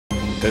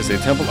Desde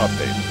Temple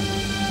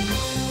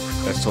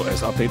Update. Esto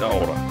es Update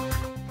Ahora.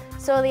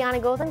 Soy Liana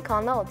Golden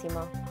con lo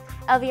último.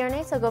 El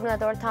viernes, el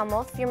gobernador Tom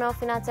Wolf firmó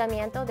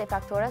financiamiento de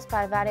facturas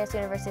para varias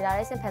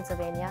universidades en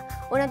Pennsylvania.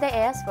 Una de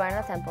ellas fue en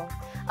el Temple.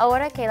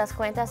 Ahora que las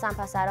cuentas han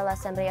pasado a la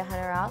Asamblea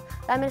General,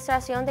 la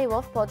administración de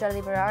Wolf podrá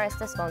liberar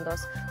estos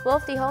fondos.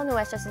 Wolf dijo: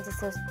 nuestras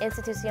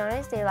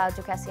instituciones de la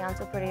educación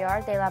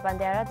superior de la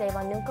bandera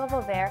deben nunca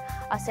volver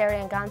a ser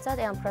venganza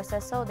de un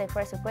proceso de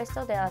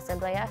presupuesto de la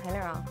Asamblea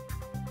General.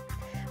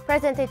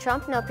 Presidente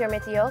Trump no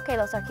permitió que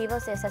los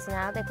archivos de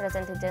assassinato del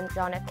presidente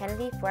John F.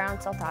 Kennedy fueran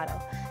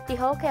soltados.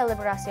 Dijo que la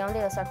liberación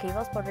de los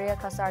archivos podría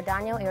causar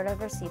daño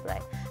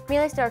irreversible.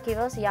 Miles de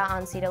archivos ya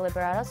han sido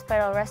liberados,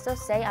 pero el resto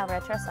se ha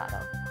retrasado.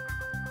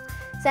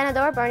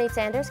 Senador Bernie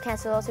Sanders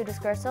canceló su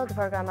discurso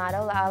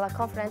programado a la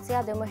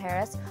conferencia de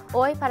mujeres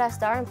hoy para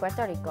estar en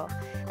Puerto Rico.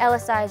 Él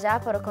está allá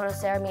para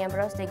conocer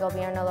miembros del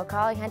gobierno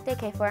local y gente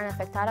que fueron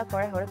afectadas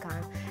por el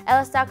huracán.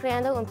 Él está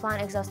creando un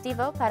plan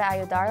exhaustivo para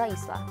ayudar a la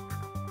isla.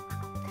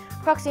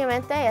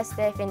 Próximamente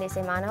este fin de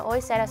semana,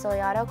 hoy será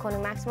soleado con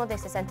un máximo de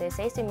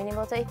 66 y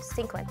mínimo de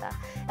 50.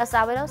 El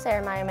sábado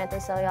será mayormente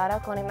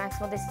soleado con un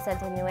máximo de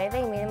 69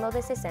 y mínimo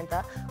de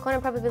 60, con una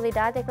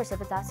probabilidad de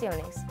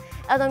precipitaciones.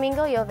 El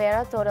domingo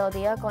lloverá todo el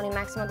día con un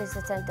máximo de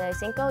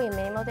 65 y un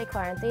mínimo de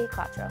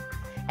 44.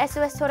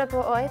 Esto es todo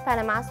por hoy.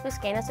 Para más,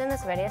 búsquenos en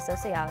las redes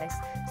sociales.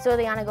 Soy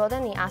Liana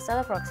Golden y hasta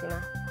la próxima.